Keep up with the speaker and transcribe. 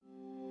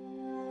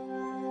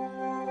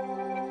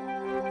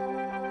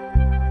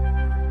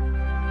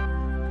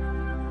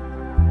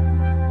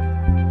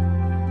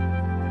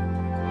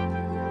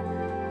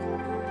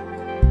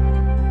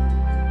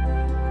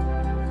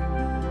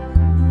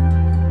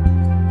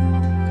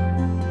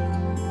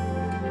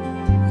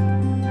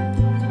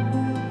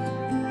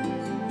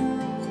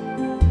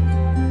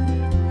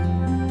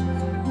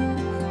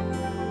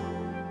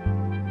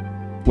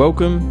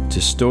Welcome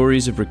to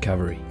Stories of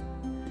Recovery.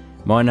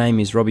 My name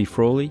is Robbie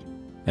Frawley,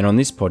 and on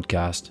this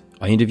podcast,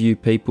 I interview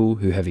people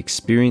who have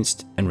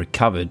experienced and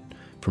recovered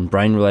from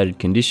brain-related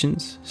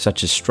conditions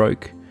such as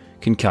stroke,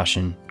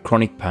 concussion,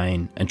 chronic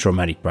pain, and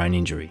traumatic brain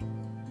injury.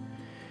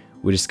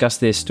 We discuss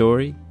their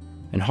story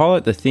and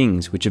highlight the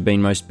things which have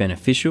been most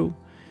beneficial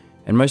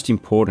and most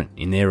important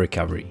in their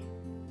recovery.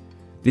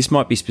 This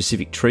might be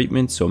specific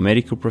treatments or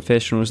medical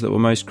professionals that were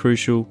most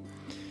crucial.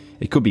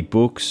 It could be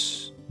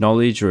books,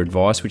 knowledge or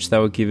advice which they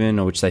were given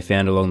or which they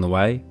found along the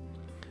way,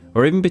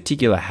 or even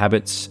particular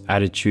habits,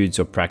 attitudes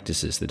or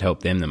practices that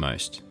helped them the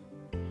most.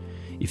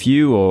 If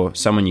you or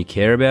someone you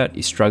care about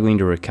is struggling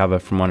to recover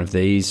from one of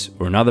these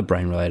or another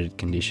brain-related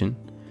condition,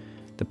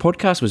 the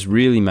podcast was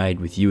really made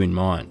with you in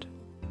mind.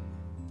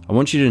 I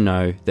want you to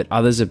know that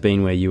others have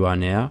been where you are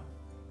now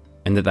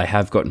and that they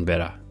have gotten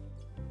better.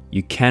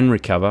 You can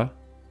recover,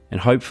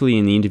 and hopefully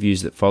in the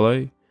interviews that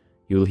follow,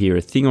 you will hear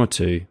a thing or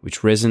two which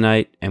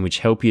resonate and which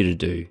help you to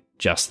do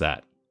just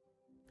that.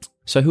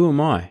 So who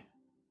am I?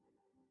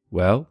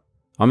 Well,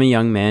 I'm a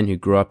young man who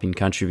grew up in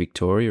country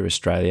Victoria,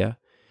 Australia,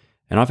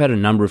 and I've had a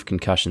number of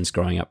concussions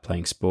growing up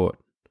playing sport.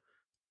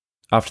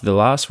 After the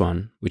last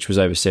one, which was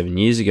over 7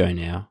 years ago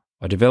now,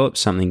 I developed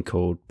something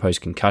called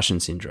post-concussion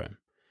syndrome.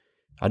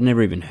 I'd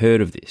never even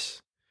heard of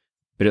this,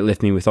 but it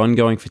left me with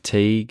ongoing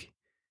fatigue,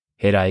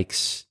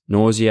 headaches,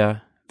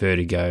 nausea,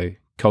 vertigo,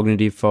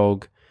 cognitive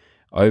fog,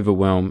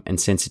 overwhelm, and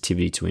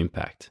sensitivity to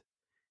impact.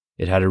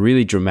 It had a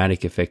really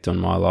dramatic effect on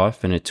my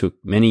life, and it took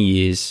many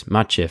years,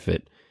 much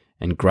effort,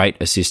 and great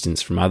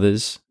assistance from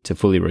others to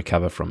fully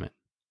recover from it.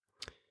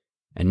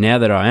 And now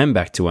that I am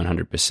back to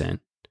 100%,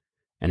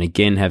 and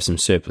again have some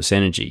surplus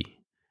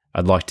energy,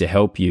 I'd like to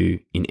help you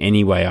in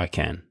any way I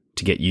can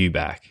to get you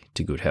back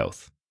to good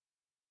health.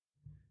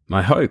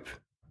 My hope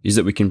is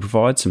that we can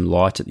provide some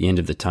light at the end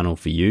of the tunnel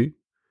for you,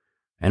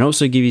 and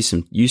also give you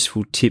some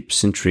useful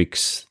tips and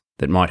tricks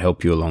that might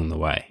help you along the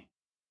way.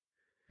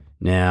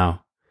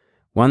 Now,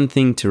 one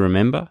thing to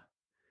remember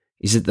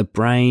is that the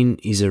brain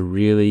is a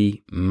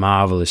really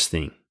marvellous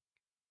thing,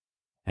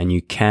 and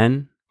you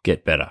can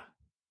get better.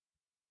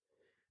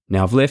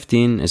 Now, I've left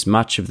in as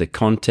much of the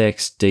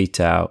context,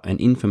 detail,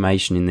 and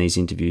information in these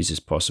interviews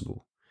as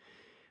possible,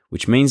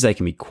 which means they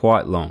can be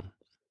quite long,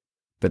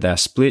 but they are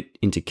split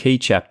into key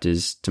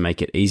chapters to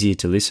make it easier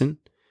to listen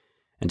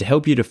and to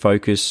help you to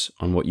focus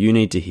on what you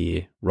need to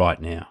hear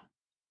right now.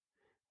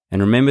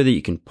 And remember that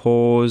you can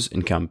pause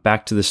and come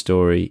back to the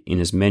story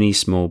in as many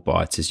small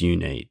bites as you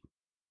need.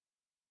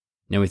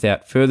 Now,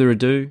 without further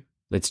ado,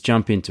 let's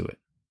jump into it.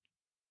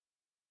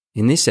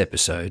 In this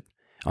episode,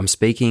 I'm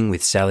speaking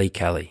with Sally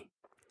Kelly,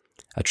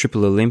 a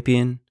triple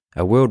Olympian,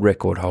 a world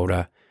record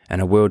holder,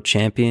 and a world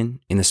champion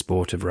in the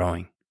sport of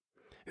rowing,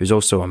 who's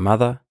also a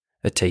mother,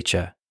 a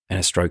teacher, and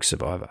a stroke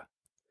survivor.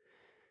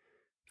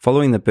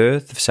 Following the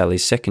birth of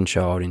Sally's second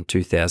child in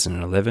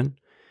 2011,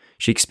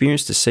 she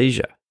experienced a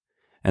seizure,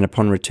 and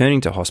upon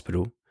returning to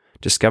hospital,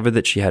 discovered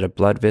that she had a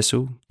blood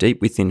vessel deep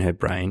within her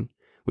brain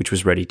which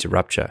was ready to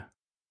rupture.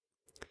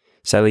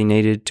 Sally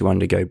needed to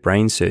undergo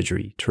brain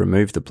surgery to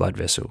remove the blood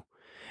vessel,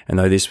 and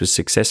though this was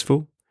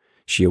successful,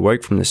 she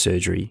awoke from the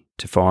surgery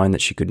to find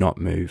that she could not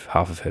move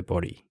half of her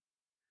body.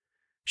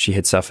 She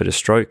had suffered a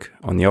stroke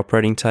on the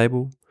operating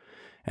table,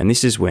 and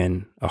this is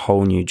when a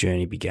whole new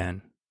journey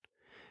began,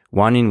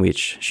 one in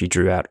which she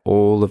drew out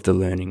all of the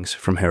learnings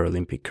from her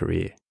Olympic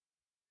career.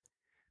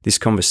 This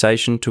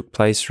conversation took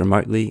place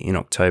remotely in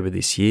October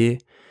this year,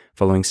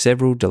 following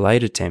several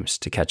delayed attempts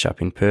to catch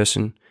up in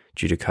person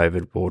due to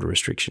COVID border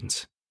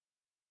restrictions.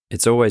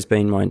 It's always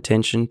been my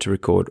intention to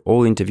record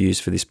all interviews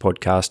for this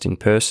podcast in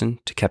person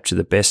to capture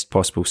the best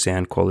possible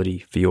sound quality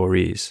for your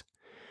ears.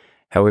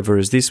 However,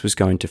 as this was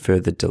going to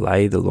further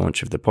delay the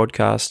launch of the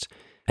podcast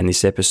and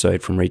this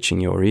episode from reaching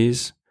your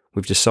ears,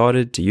 we've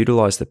decided to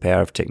utilise the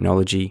power of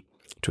technology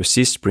to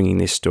assist bringing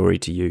this story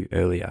to you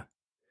earlier.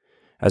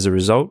 As a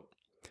result,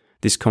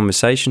 this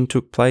conversation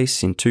took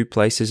place in two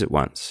places at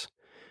once,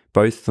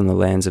 both on the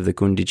lands of the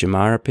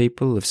Gunditjmara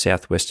people of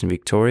southwestern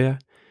Victoria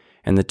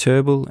and the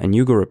Turrbal and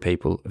Yugara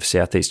people of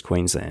southeast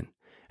Queensland,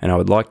 and I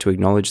would like to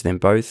acknowledge them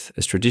both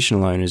as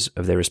traditional owners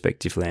of their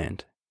respective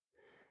land.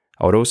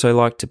 I would also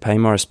like to pay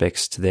my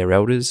respects to their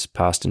elders,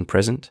 past and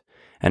present,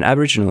 and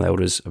Aboriginal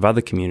elders of other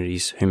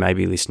communities who may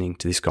be listening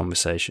to this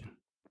conversation.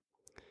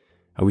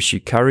 I wish you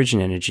courage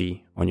and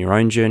energy on your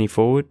own journey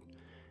forward,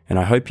 and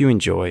I hope you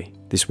enjoy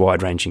this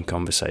wide-ranging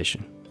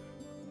conversation.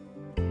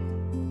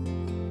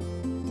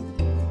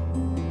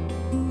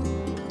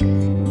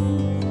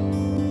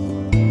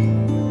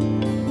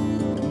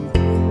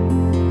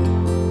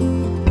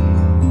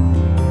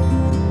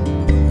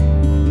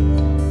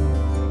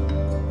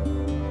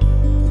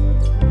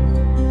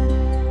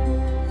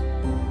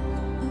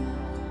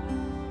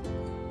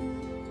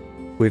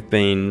 We've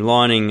been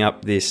lining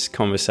up this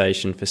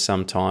conversation for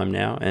some time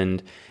now,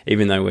 and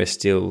even though we're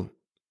still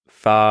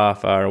far,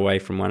 far away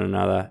from one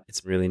another,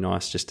 it's really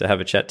nice just to have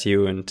a chat to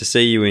you and to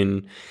see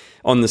you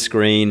on the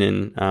screen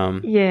and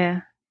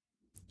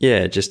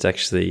just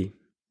actually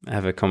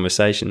have a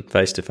conversation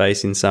face to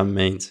face in some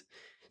means.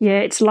 Yeah,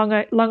 it's long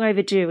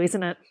overdue,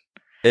 isn't it?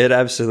 It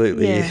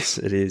absolutely is.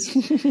 It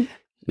is.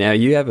 Now,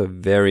 you have a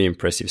very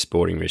impressive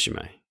sporting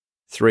resume.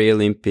 3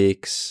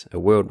 Olympics, a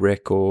world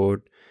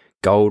record,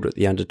 gold at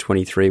the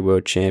Under-23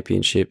 World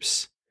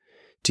Championships.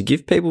 To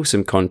give people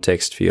some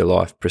context for your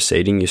life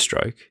preceding your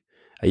stroke,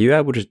 are you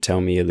able to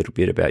tell me a little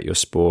bit about your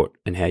sport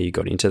and how you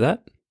got into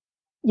that?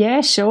 Yeah,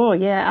 sure.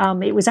 Yeah,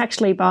 it was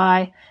actually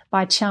by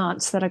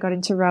chance that I got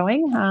into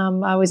rowing.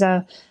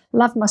 I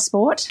loved my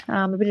sport,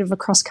 a bit of a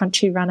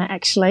cross-country runner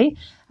actually.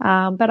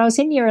 But I was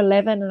in year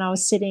 11 and I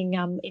was sitting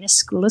in a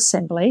school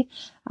assembly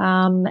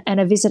and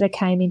a visitor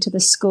came into the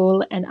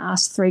school and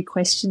asked 3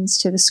 questions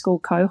to the school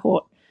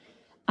cohort.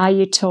 Are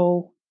you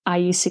tall? Are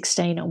you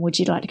 16? And would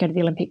you like to go to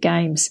the Olympic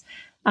Games?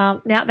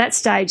 Now, at that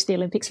stage, the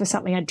Olympics were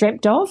something I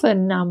dreamt of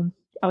and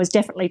I was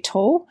definitely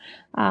tall.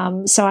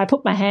 So I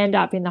put my hand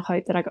up in the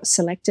hope that I got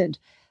selected.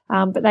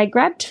 But they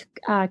grabbed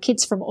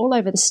kids from all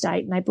over the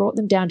state and they brought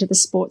them down to the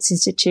Sports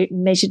Institute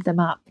and measured them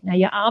up. Now,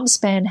 your arm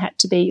span had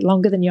to be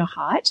longer than your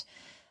height,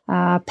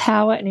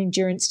 power and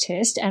endurance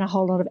test, and a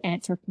whole lot of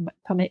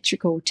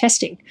anthropometrical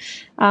testing.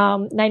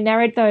 They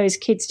narrowed those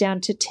kids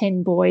down to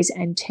 10 boys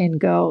and 10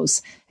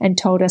 girls and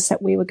told us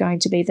that we were going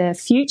to be the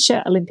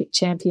future Olympic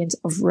champions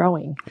of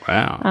rowing.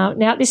 Wow.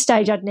 Now, at this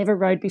stage, I'd never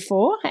rowed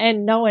before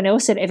and no one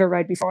else had ever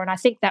rowed before. And I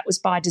think that was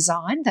by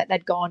design, that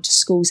they'd gone to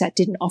schools that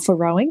didn't offer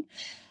rowing.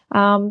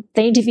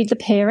 They interviewed the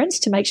parents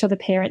to make sure the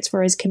parents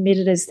were as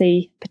committed as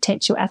the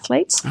potential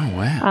athletes. Oh,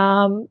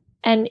 wow.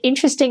 And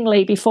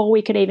interestingly, before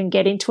we could even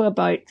get into a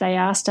boat, they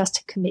asked us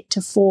to commit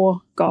to 4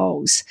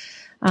 goals.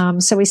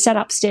 So we sat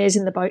upstairs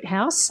in the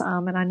boathouse,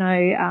 and I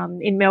know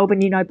in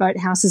Melbourne, you know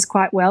boathouses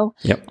quite well.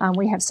 Yep.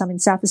 We have some in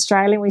South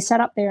Australia. And we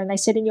sat up there and they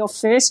said, in your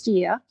first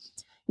year,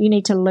 you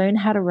need to learn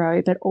how to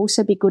row, but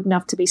also be good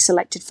enough to be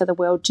selected for the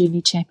World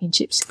Junior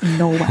Championships in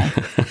Norway.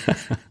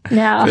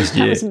 Now,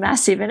 that was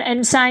massive.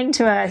 And saying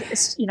to a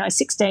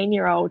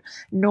 16-year-old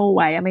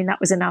Norway, I mean, that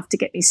was enough to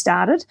get me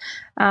started.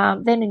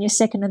 Then in your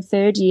second and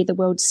third year, the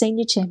World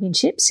Senior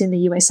Championships in the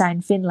USA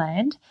and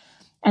Finland.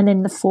 And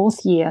then the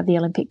 4th year, the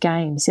Olympic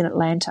Games in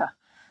Atlanta.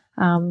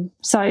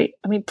 So, I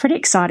mean, pretty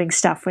exciting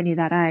stuff when you're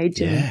that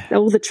age and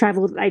all the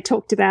travel that they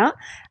talked about.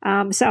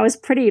 So I was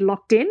pretty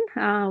locked in.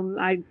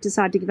 I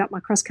decided to give up my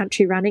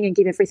cross-country running and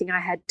give everything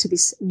I had to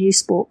this new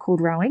sport called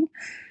rowing.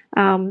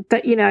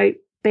 But, you know,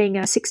 being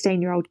a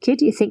 16-year-old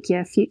kid, you think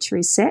your future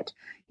is set.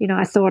 You know,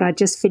 I thought I'd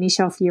just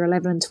finish off year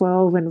 11 and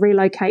 12 and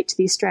relocate to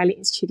the Australian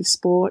Institute of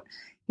Sport,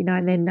 you know,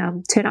 and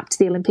then turn up to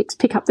the Olympics,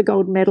 pick up the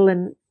gold medal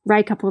and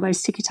rake up all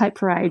those ticker tape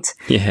parades.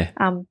 Yeah.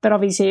 But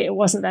obviously it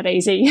wasn't that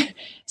easy.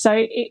 So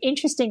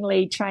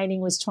interestingly, training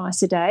was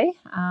twice a day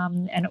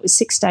and it was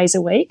 6 days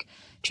a week.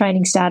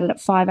 Training started at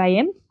 5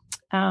 a.m.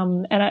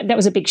 That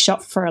was a big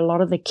shock for a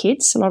lot of the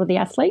kids, a lot of the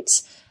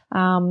athletes.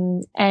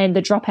 And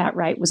the dropout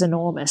rate was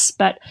enormous.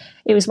 But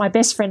it was my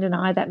best friend and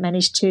I that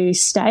managed to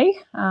stay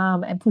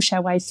and push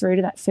our way through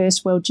to that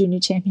first World Junior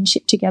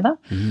Championship together.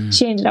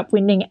 She ended up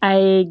winning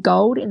a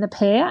gold in the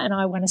pair and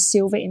I won a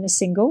silver in the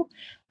single.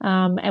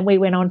 And we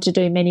went on to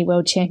do many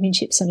World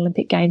Championships and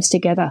Olympic Games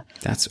together.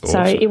 That's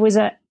awesome. So it was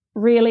a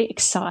really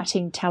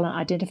exciting talent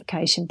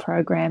identification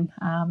program,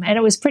 and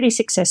it was pretty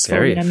successful.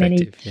 Very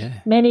effective,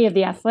 many of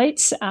the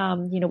athletes,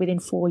 within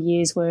 4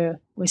 years were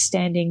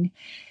standing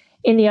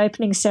in the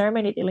opening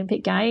ceremony at the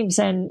Olympic Games.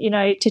 And, you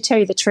know, to tell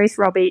you the truth,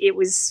 Robbie, it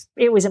was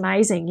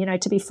amazing. You know,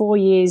 to be 4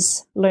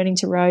 years learning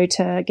to row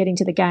to getting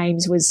to the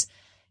Games was,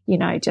 you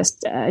know,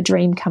 just a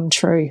dream come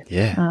true.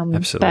 Yeah,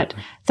 absolutely. But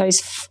those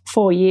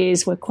 4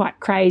 years were quite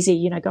crazy,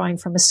 you know, going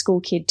from a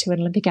school kid to an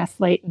Olympic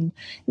athlete and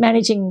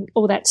managing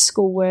all that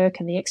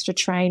schoolwork and the extra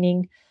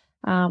training.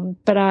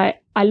 But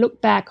I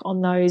look back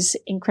on those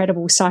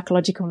incredible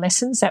psychological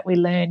lessons that we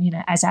learn, you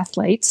know, as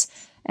athletes.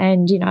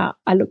 And, you know,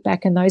 I look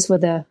back and those were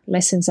the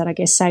lessons that I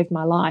guess saved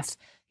my life,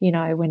 you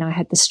know, when I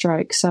had the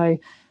stroke. So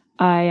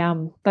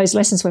those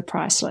lessons were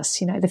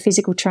priceless. You know, the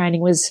physical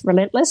training was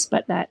relentless,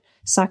 but that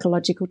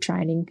psychological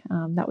training,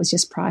 that was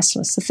just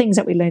priceless. The things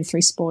that we learn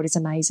through sport is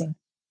amazing.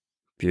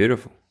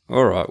 Beautiful.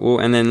 All right. Well,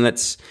 and then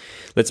let's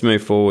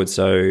move forward.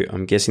 So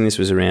I'm guessing this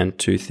was around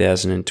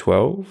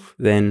 2012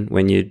 then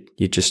when you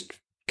just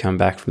come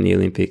back from the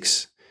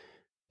Olympics.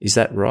 Is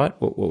that right?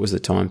 What was the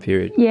time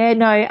period? Yeah,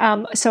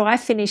 no. So I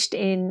finished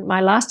in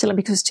my last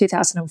Olympics was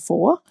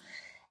 2004.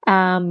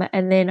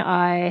 And then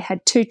I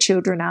had 2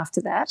 children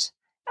after that.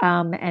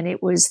 And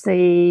it was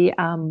the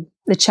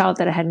child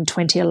that I had in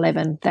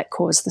 2011 that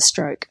caused the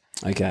stroke.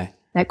 Okay.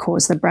 That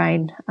caused the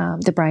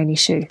brain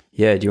issue.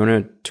 Yeah. Do you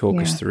want to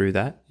talk us through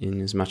that in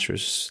as much or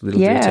as little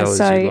detail as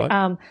you'd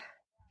like?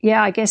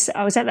 I guess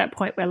I was at that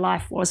point where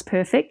life was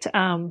perfect.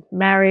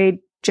 Married,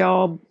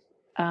 job,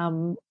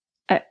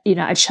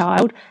 a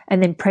child,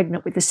 and then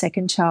pregnant with the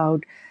second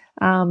child.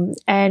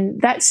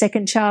 And that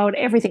second child,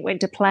 everything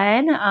went to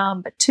plan.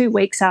 But 2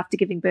 weeks after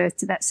giving birth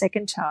to that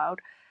second child,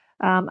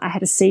 I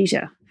had a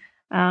seizure.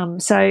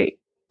 So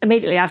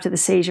immediately after the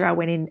seizure, I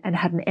went in and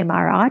had an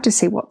MRI to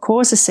see what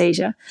caused the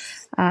seizure.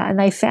 And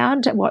they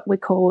found what we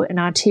call an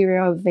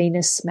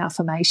arteriovenous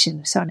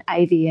malformation, so an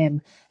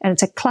AVM. And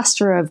it's a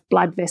cluster of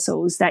blood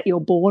vessels that you're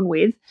born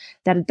with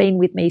that had been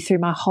with me through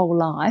my whole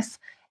life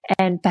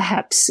and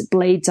perhaps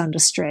bleeds under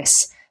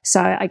stress.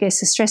 So I guess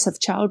the stress of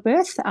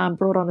childbirth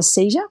brought on a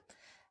seizure.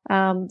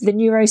 The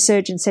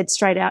neurosurgeon said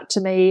straight out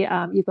to me,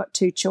 you've got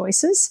two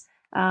choices.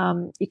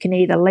 You can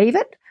either leave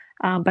it,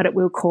 but it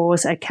will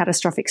cause a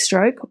catastrophic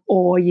stroke,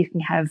 or you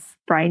can have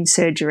brain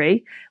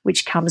surgery,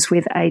 which comes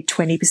with a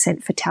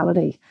 20%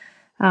 fatality.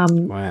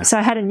 Wow. So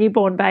I had a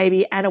newborn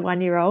baby and a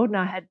 1-year-old, and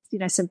I had,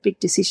 some big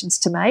decisions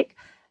to make.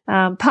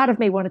 Part of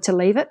me wanted to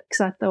leave it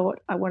because I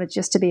thought I wanted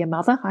just to be a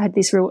mother. I had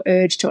this real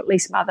urge to at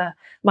least mother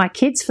my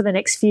kids for the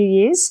next few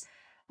years.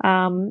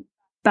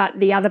 But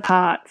the other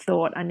part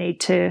thought I need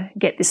to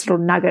get this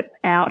little nugget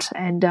out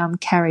and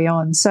carry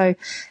on. So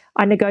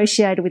I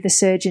negotiated with the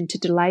surgeon to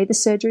delay the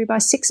surgery by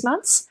 6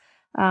 months.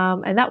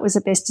 And that was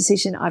the best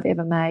decision I've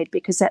ever made,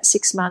 because that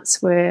 6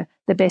 months were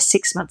the best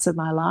 6 months of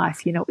my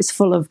life. It was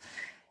full of,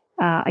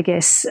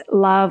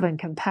 love and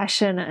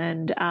compassion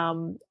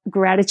and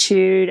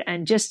gratitude,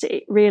 and just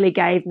it really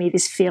gave me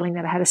this feeling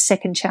that I had a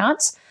second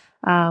chance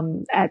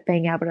at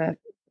being able to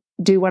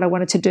do what I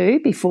wanted to do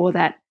before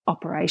that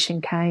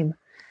operation came.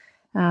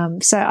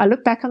 So I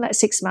look back on that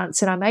 6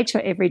 months, and I made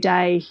sure every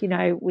day,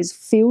 was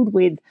filled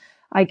with,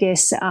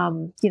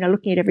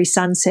 looking at every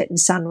sunset and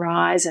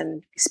sunrise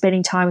and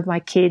spending time with my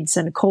kids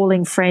and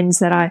calling friends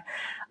that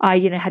I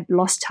had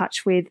lost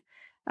touch with.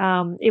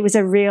 It was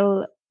a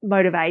real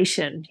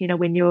motivation,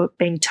 when you're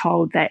being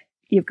told that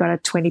you've got a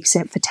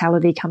 20%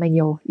 fatality coming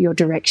your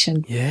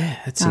direction. Yeah,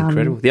 that's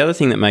incredible. The other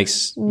thing that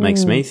makes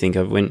me think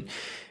of when,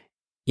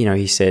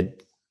 he said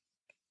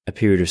a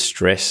period of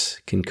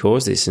stress can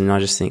cause this, and I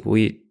just think,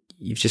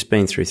 you've just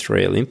been through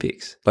 3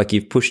 Olympics. Like,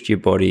 you've pushed your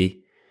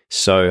body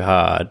so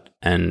hard,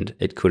 and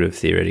it could have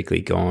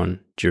theoretically gone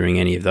during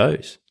any of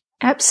those.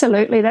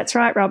 Absolutely, that's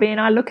right, Robbie. And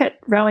I look at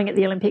rowing at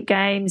the Olympic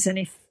Games, and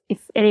if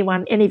any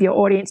of your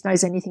audience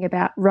knows anything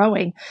about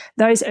rowing,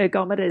 those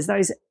ergometers,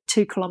 those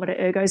 2-kilometre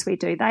ergos we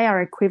do, they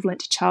are equivalent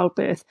to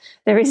childbirth.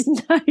 There is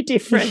no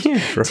difference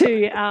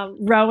to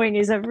rowing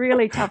is a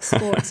really tough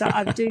sport. So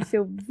I do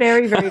feel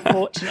very, very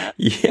fortunate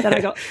that I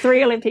got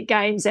 3 Olympic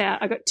Games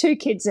out, I got 2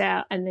 kids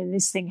out, and then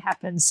this thing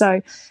happened.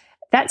 So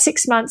that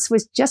 6 months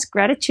was just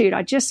gratitude.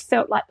 I just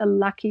felt like the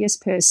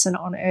luckiest person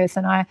on earth.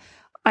 And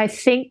I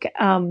think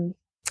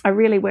I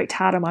really worked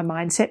hard on my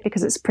mindset,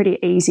 because it's pretty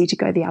easy to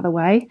go the other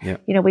way.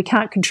 Yep. We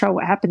can't control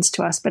what happens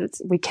to us, but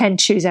we can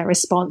choose our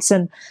response.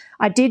 And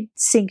I did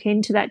sink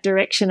into that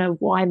direction of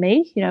why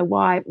me,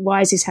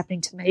 why is this happening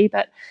to me?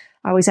 But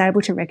I was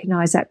able to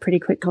recognize that pretty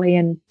quickly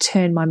and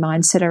turn my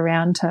mindset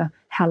around to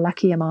how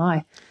lucky am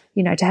I,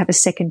 to have a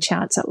second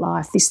chance at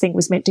life. This thing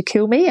was meant to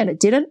kill me, and it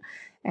didn't.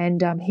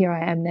 And here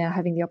I am now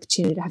having the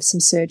opportunity to have some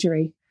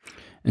surgery.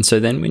 And so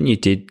then when you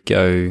did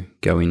go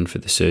in for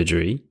the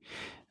surgery,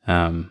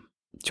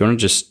 do you want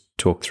to just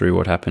talk through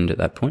what happened at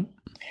that point?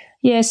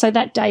 Yeah, so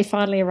that day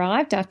finally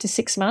arrived after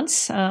 6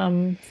 months.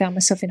 Found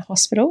myself in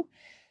hospital.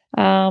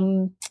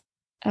 I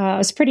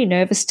was pretty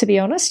nervous, to be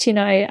honest.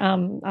 I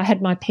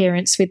had my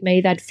parents with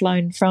me. They'd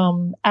flown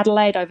from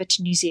Adelaide over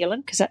to New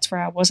Zealand, because that's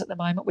where I was at the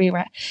moment.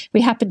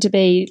 We happened to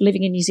be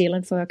living in New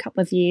Zealand for a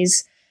couple of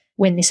years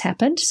when this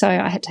happened, so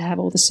I had to have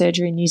all the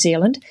surgery in New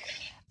Zealand.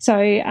 So,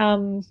 I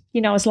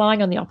was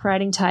lying on the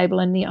operating table,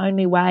 and the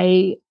only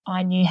way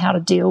I knew how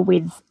to deal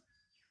with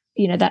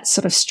that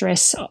sort of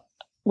stress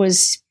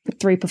was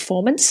through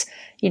performance,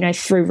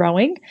 through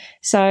rowing.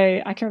 So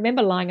I can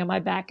remember lying on my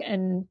back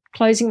and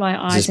closing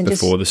my eyes. Is this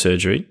before the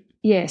surgery?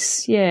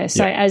 Yes, yeah.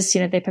 So as,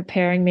 they're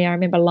preparing me, I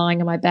remember lying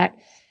on my back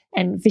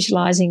and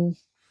visualising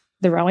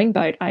the rowing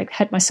boat. I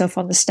had myself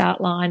on the start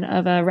line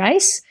of a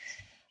race,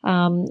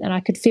 and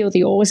I could feel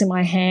the oars in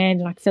my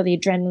hand, and I could feel the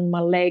adrenaline in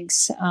my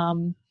legs,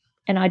 and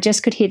I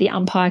just could hear the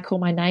umpire call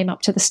my name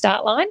up to the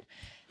start line.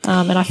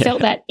 And I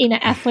felt that inner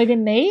athlete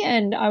in me,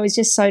 and I was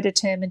just so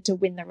determined to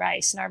win the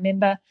race. And I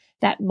remember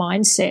that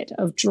mindset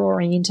of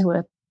drawing into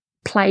a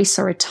place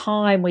or a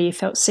time where you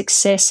felt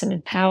success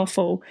and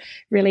powerful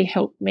really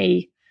helped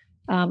me,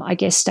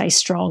 stay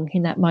strong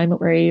in that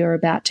moment where you're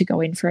about to go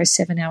in for a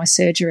 7-hour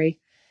surgery.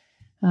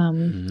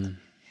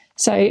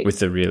 So with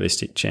the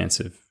realistic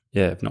chance of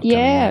not coming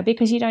out.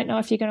 Because you don't know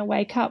if you're going to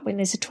wake up when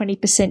there's a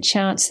 20%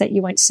 chance that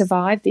you won't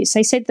survive this.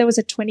 They said there was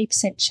a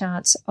 20%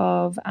 chance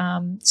of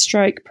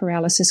stroke,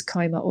 paralysis,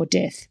 coma, or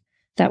death.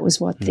 That was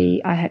what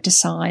I had to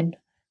sign.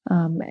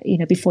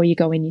 Before you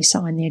go in, you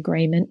sign the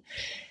agreement,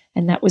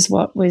 and that was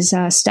what was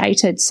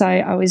stated. So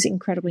I was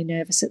incredibly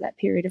nervous at that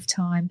period of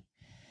time.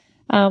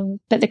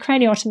 But the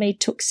craniotomy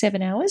took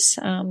 7 hours,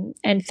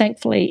 and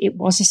thankfully it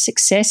was a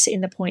success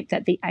in the point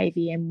that the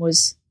AVM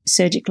was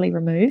surgically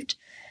removed.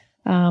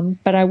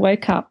 But I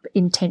woke up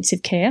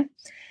intensive care,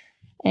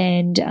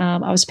 and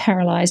I was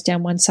paralysed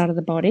down one side of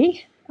the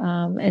body,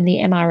 and the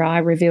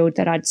MRI revealed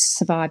that I'd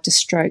survived a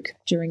stroke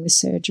during the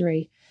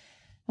surgery.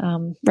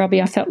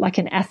 Robbie, I felt like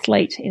an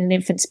athlete in an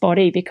infant's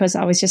body because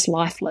I was just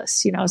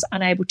lifeless. I was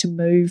unable to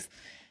move.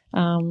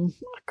 I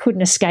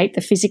couldn't escape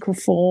the physical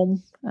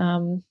form.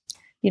 I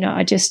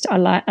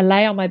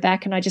lay on my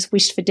back and I just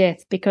wished for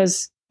death,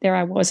 because there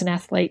I was, an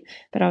athlete,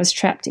 but I was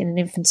trapped in an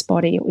infant's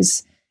body. It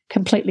was a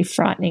completely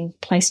frightening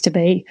place to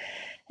be.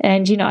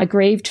 And, I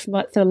grieved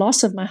for the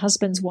loss of my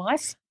husband's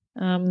wife,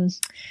 and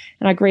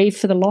I grieved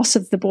for the loss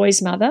of the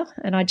boy's mother,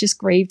 and I just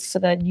grieved for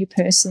the new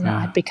person that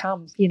I had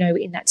become,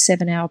 in that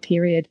 7-hour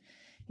period.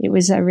 It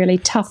was a really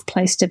tough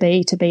place to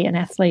be an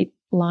athlete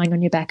lying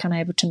on your back,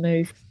 unable to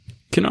move.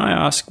 Can I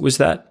ask,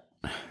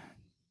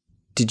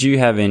 did you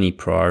have any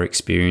prior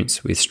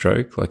experience with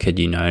stroke? Like, had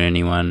you known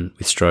anyone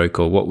with stroke,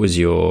 or what was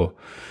your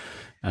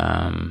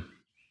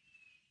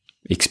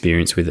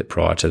experience with it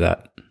prior to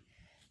that?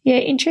 Yeah,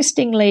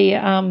 interestingly,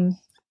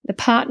 the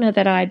partner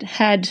that I'd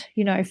had,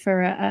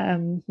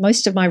 for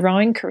most of my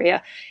rowing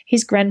career,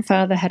 his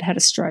grandfather had a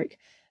stroke.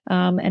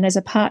 And as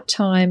a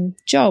part-time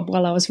job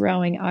while I was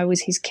rowing, I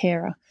was his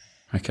carer.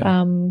 Okay.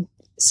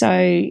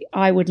 So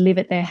I would live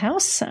at their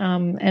house,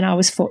 and I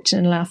was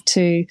fortunate enough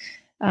to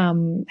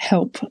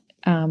help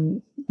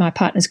my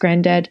partner's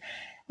granddad.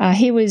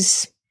 He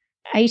was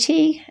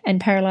 80 and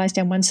paralysed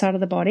down one side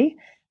of the body.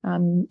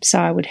 So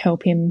I would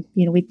help him,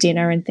 with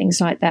dinner and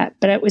things like that.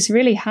 But it was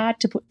really hard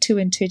to put two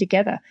and two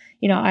together.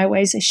 I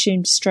always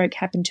assumed stroke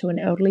happened to an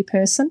elderly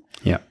person.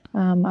 Yeah.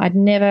 I'd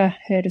never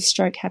heard of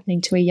stroke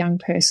happening to a young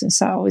person,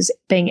 so I was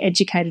being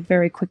educated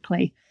very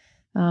quickly.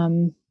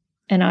 And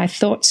I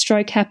thought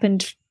stroke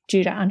happened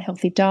due to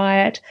unhealthy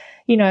diet.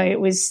 It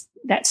was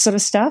that sort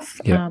of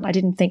stuff. Yeah. I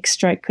didn't think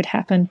stroke could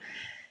happen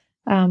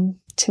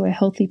to a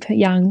healthy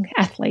young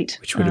athlete.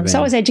 Which would have been so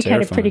I was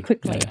educated terrifying. pretty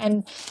quickly.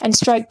 Yeah. And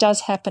stroke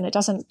does happen. It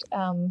doesn't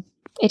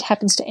it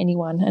happens to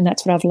anyone, and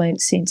that's what I've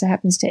learned since. It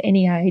happens to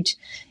any age,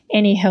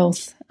 any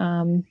health,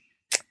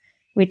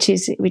 which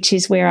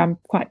is where I'm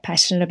quite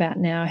passionate about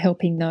now,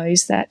 helping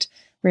those that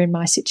were in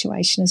my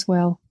situation as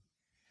well.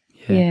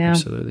 Yeah.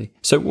 Absolutely.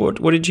 So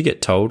what did you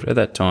get told at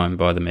that time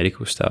by the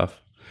medical staff?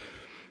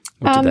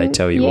 What did they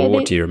tell you, or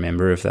what do you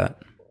remember of that?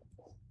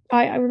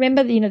 I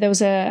remember, there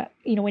was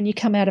when you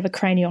come out of a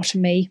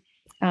craniotomy,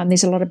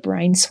 there's a lot of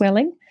brain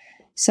swelling.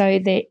 So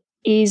there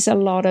is a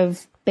lot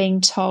of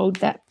being told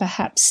that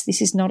perhaps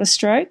this is not a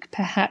stroke,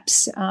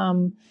 perhaps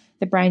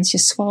the brain's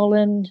just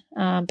swollen,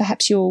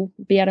 perhaps you'll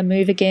be able to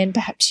move again,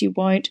 perhaps you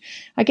won't.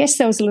 I guess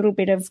there was a little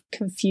bit of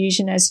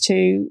confusion as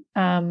to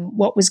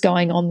what was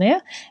going on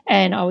there,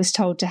 and I was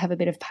told to have a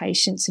bit of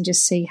patience and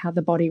just see how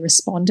the body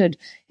responded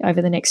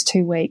over the next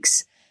 2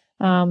 weeks.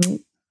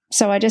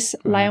 So I just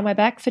lay on my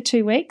back for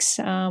 2 weeks.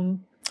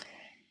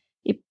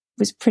 It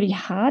was pretty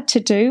hard to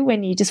do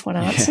when you just want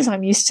answers.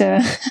 I'm used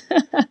to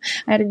I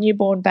had a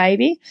newborn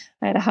baby.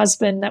 I had a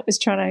husband that was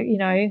trying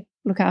to,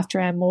 look after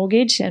our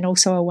mortgage, and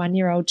also a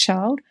 1-year-old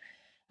child.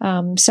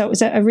 So it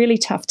was a really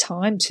tough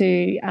time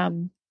to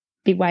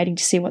be waiting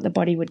to see what the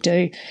body would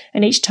do.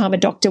 And each time a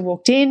doctor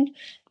walked in,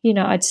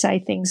 I'd say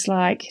things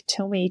like,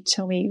 tell me,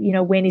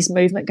 when is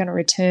movement going to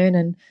return?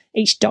 And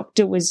each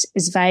doctor was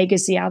as vague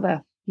as the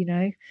other,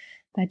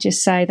 They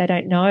just say they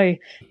don't know.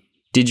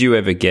 Did you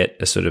ever get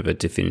a sort of a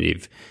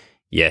definitive,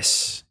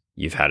 yes,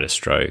 you've had a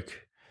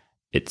stroke,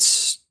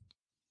 it's,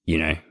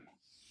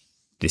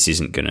 this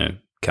isn't going to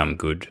come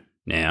good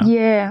now?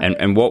 Yeah.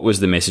 And what was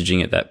the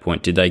messaging at that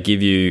point? Did they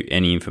give you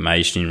any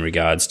information in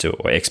regards to,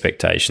 or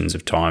expectations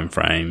of time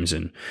frames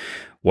and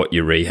what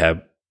your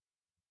rehab,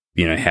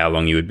 how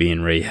long you would be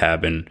in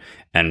rehab and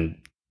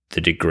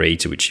the degree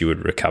to which you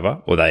would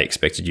recover, or they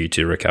expected you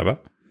to recover?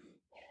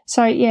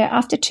 So,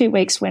 after 2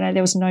 weeks when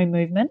there was no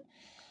movement,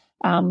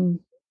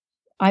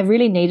 I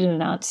really needed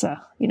an answer.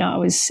 I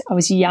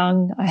was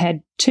young. I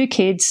had 2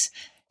 kids,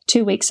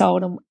 2 weeks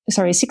old, a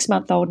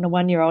 6-month-old and a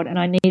 1-year-old, and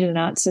I needed an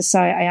answer. So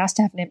I asked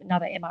to have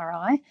another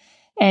MRI,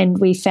 and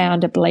we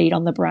found a bleed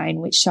on the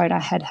brain, which showed I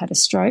had a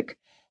stroke.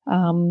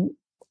 And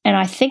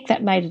I think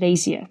that made it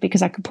easier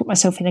because I could put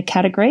myself in a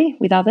category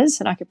with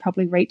others, and I could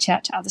probably reach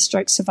out to other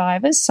stroke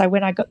survivors. So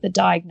when I got the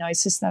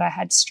diagnosis that I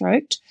had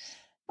stroked,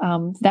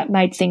 that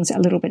made things a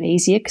little bit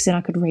easier because then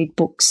I could read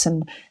books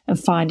and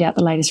find out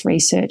the latest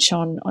research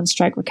on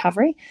stroke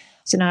recovery.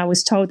 So now I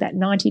was told that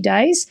 90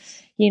 days,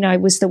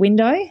 was the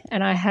window,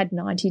 and I had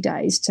 90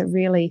 days to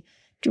really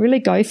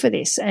go for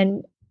this.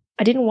 And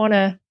I didn't want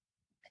to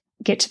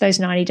get to those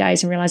 90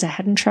 days and realize I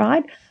hadn't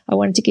tried. I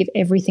wanted to give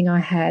everything I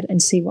had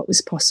and see what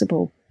was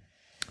possible.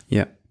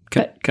 Yeah.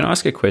 Can I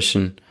ask a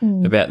question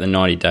about the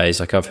 90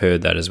 days? Like, I've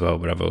heard that as well,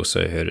 but I've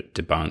also heard it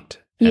debunked.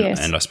 Yes.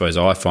 And I suppose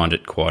I find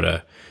it quite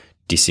a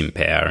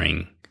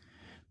disempowering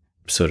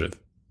sort of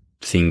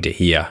thing to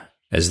hear,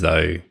 as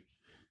though,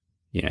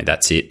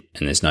 that's it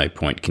and there's no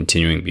point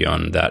continuing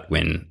beyond that,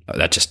 when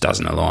that just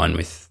doesn't align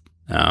with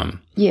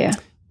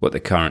what the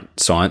current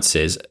science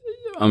says.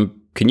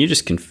 Can you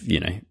just,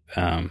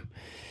 I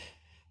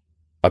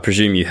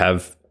presume you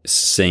have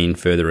seen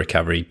further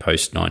recovery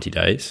post 90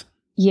 days?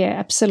 Yeah,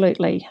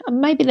 absolutely.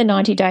 Maybe the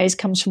 90 days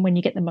comes from when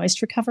you get the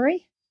most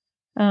recovery.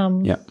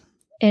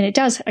 And it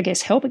does, I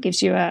guess, help. It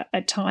gives you a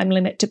time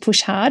limit to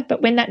push hard.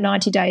 But when that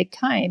 90-day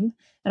came,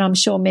 and I'm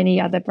sure many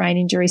other brain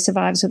injury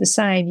survivors were the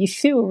same, you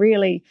feel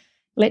really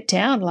let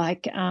down,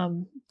 like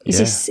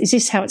Is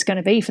this how it's going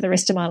to be for the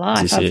rest of my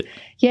life?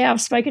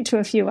 I've spoken to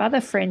a few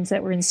other friends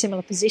that were in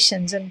similar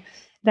positions, and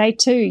they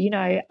too,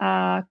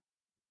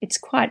 it's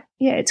quite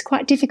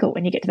difficult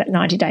when you get to that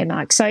 90-day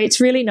mark. So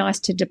it's really nice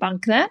to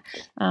debunk that.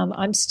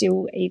 I'm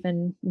still,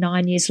 even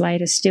 9 years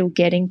later, still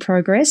getting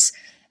progress.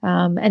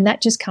 And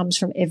that just comes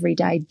from every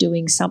day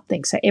doing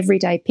something. So every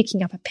day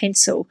picking up a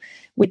pencil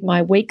with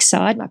my weak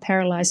side, my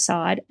paralysed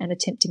side, and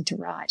attempting to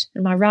write.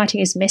 And my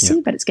writing is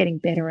messy, but it's getting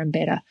better and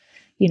better.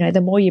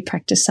 The more you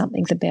practice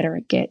something, the better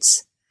it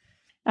gets.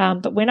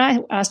 But when I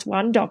asked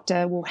one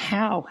doctor, well,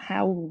 how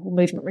will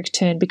movement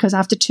return? Because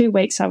after 2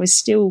 weeks, I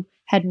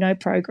had no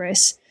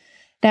progress.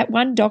 That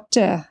one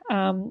doctor,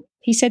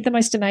 he said the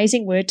most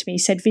amazing word to me. He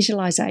said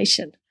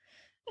visualization.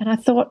 And I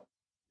thought,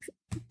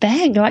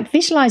 bang, like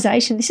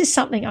visualization, this is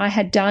something I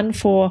had done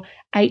for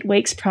 8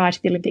 weeks prior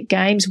to the Olympic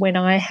Games when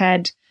I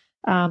had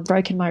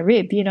broken my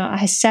rib. I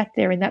had sat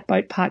there in that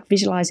boat park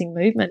visualizing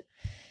movement.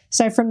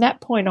 So from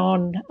that point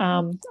on,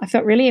 I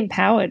felt really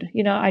empowered.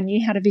 I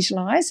knew how to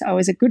visualize. I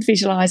was a good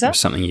visualizer. It was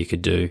something you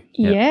could do.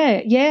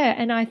 Yeah.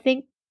 And I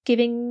think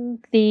giving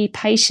the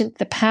patient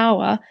the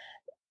power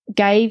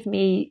gave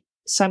me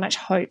so much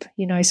hope,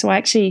 So I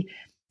actually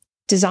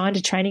designed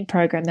a training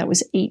program that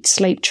was eat,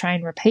 sleep,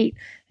 train, repeat.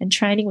 And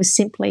training was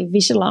simply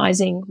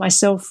visualizing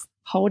myself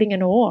holding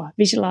an oar,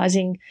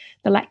 visualizing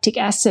the lactic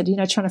acid,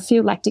 trying to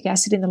feel lactic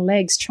acid in the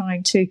legs,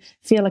 trying to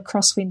feel a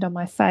crosswind on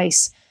my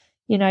face,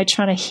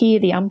 trying to hear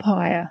the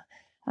umpire.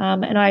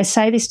 And I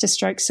say this to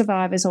stroke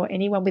survivors or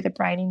anyone with a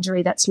brain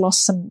injury that's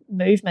lost some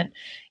movement.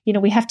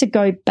 We have to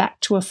go back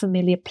to a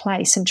familiar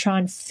place and try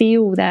and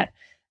feel that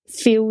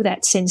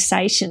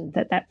sensation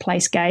that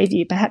place gave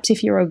you. Perhaps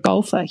if you're a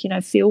golfer,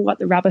 feel what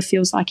the rubber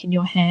feels like in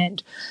your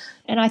hand.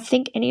 And I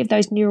think any of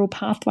those neural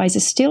pathways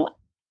it's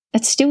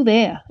still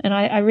there. And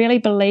I really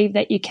believe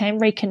that you can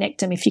reconnect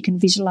them if you can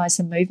visualize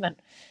the movement.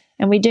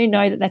 And we do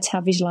know that that's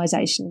how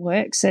visualization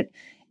works.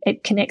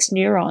 It connects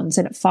neurons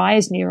and it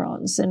fires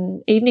neurons.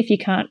 And even if you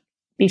can't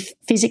be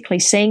physically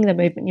seeing the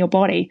movement in your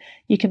body,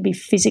 you can be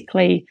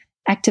physically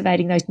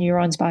activating those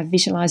neurons by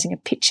visualizing a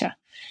picture.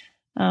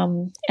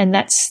 And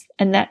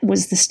that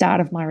was the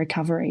start of my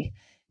recovery,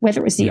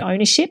 whether it was the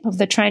ownership of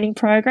the training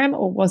program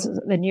or was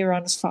it the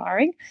neurons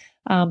firing.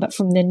 But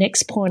from the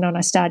next point on,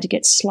 I started to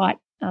get slight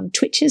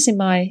twitches in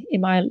my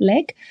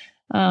leg,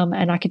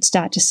 and I could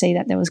start to see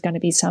that there was going to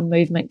be some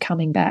movement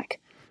coming back.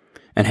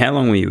 And how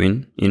long were you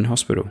in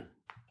hospital?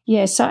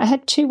 Yeah, so I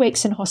had 2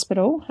 weeks in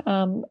hospital,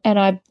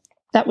 and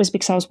that was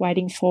because I was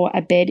waiting for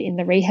a bed in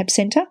the rehab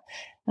centre.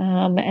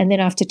 And then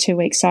after 2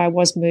 weeks, I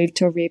was moved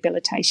to a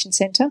rehabilitation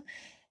centre.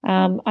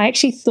 I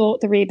actually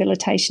thought the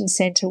rehabilitation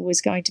centre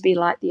was going to be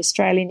like the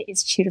Australian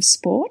Institute of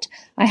Sport.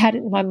 I had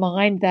it in my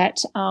mind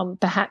that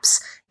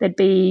perhaps there'd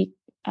be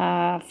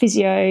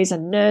physios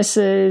and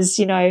nurses,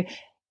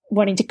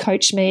 wanting to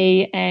coach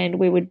me,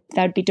 and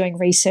they'd be doing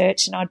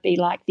research and I'd be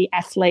like the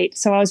athlete.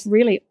 So I was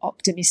really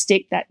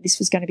optimistic that this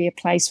was going to be a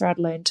place where I'd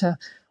learn to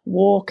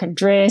walk and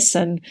dress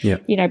and,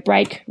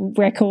 break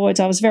records.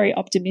 I was very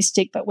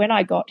optimistic. But when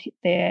I got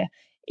there,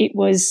 it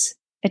was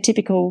a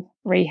typical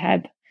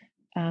rehab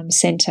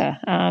centre.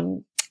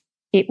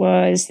 There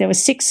were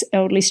 6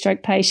 elderly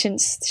stroke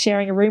patients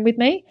sharing a room with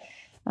me.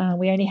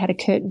 We only had a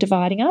curtain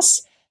dividing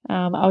us.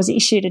 I was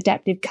issued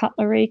adaptive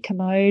cutlery,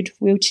 commode,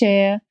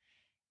 wheelchair,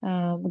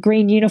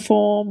 green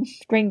uniform,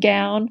 green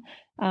gown,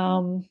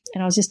 and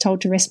I was just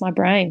told to rest my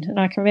brain. And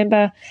I can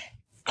remember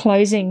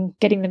getting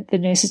the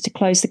nurses to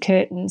close the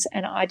curtains,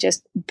 and I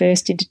just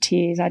burst into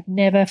tears. I'd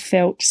never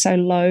felt so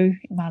low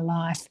in my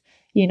life.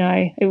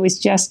 It was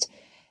just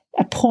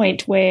a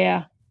point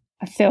where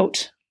I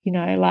felt,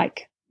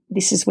 like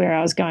this is where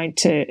I was going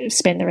to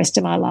spend the rest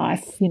of my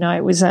life.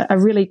 It was a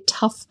really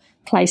tough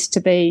place to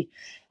be,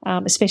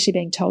 especially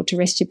being told to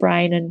rest your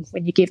brain, and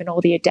when you're given all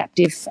the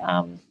adaptive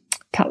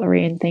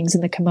cutlery and things in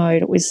the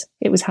commode, it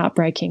was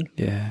heartbreaking.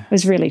 Yeah. It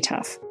was really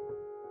tough.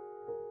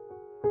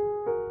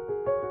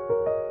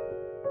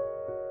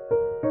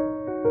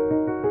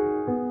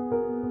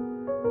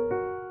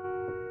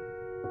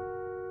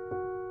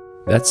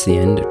 That's the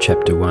end of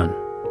Chapter 1.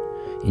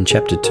 In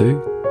Chapter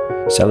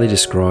 2, Sally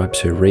describes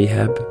her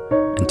rehab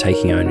and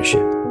taking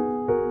ownership.